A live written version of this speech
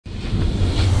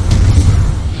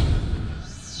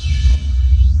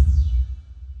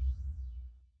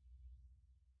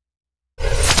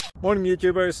Morning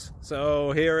YouTubers.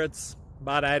 So here it's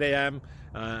about 8 a.m.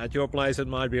 At your place it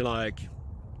might be like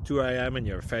 2 a.m. and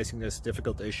you're facing this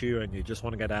difficult issue and you just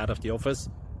want to get out of the office.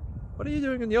 What are you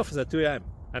doing in the office at 2 a.m.?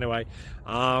 Anyway,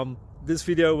 this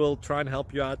video will try and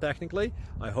help you out technically.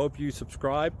 I hope you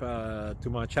subscribe to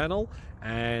my channel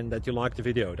and that you like the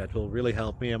video. That will really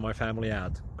help me and my family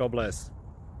out. God bless.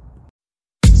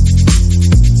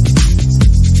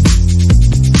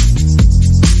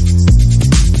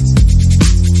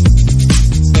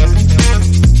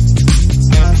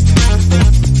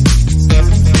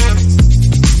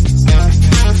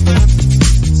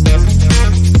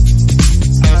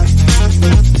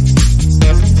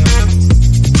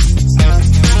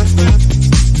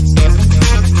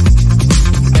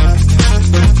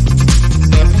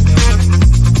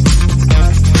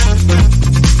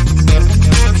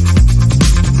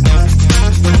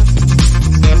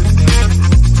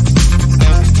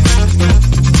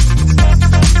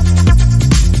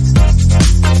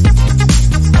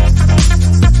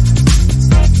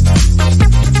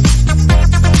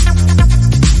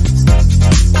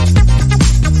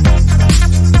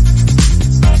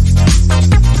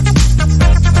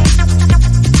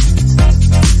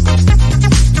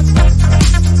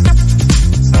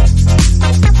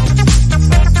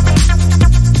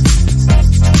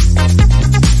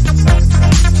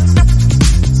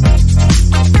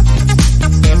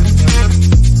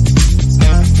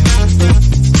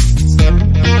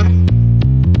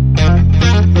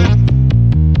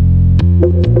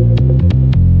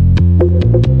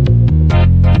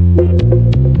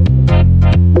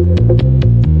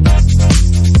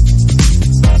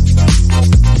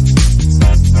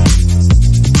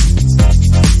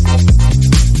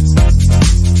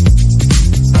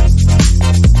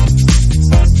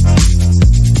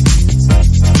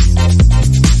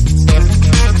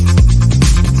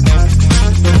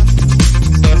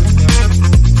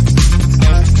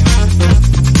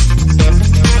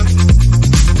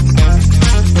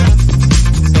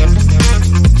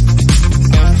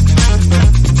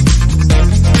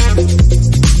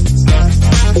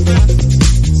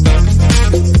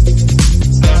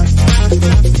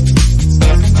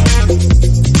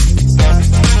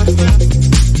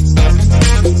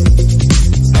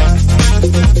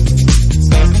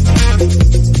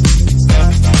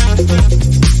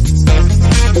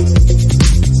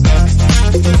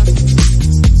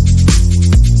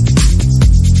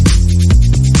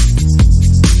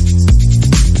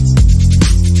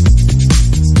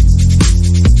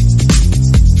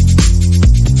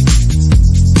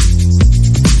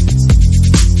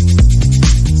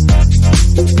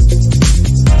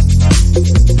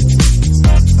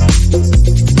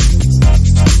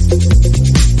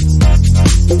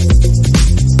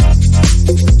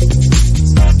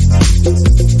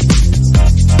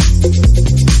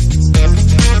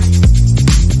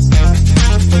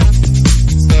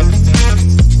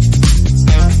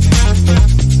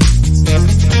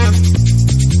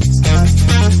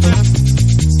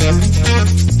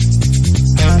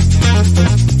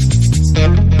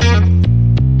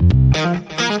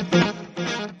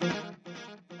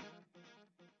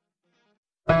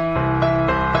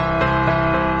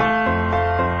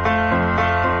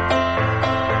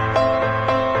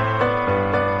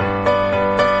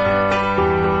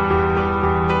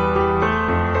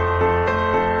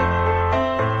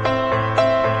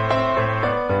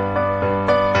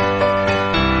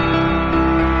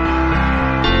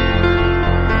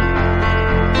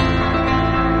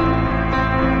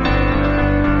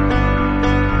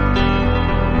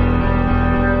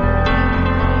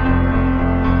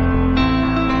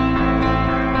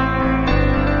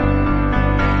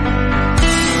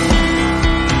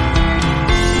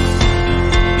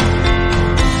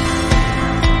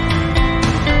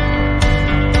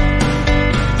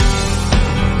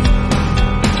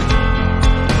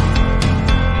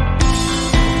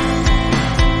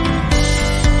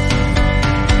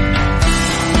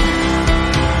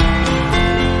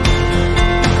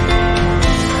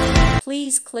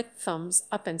 Please click thumbs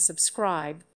up and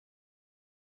subscribe.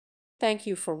 Thank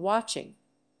you for watching.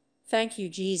 Thank you,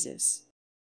 Jesus.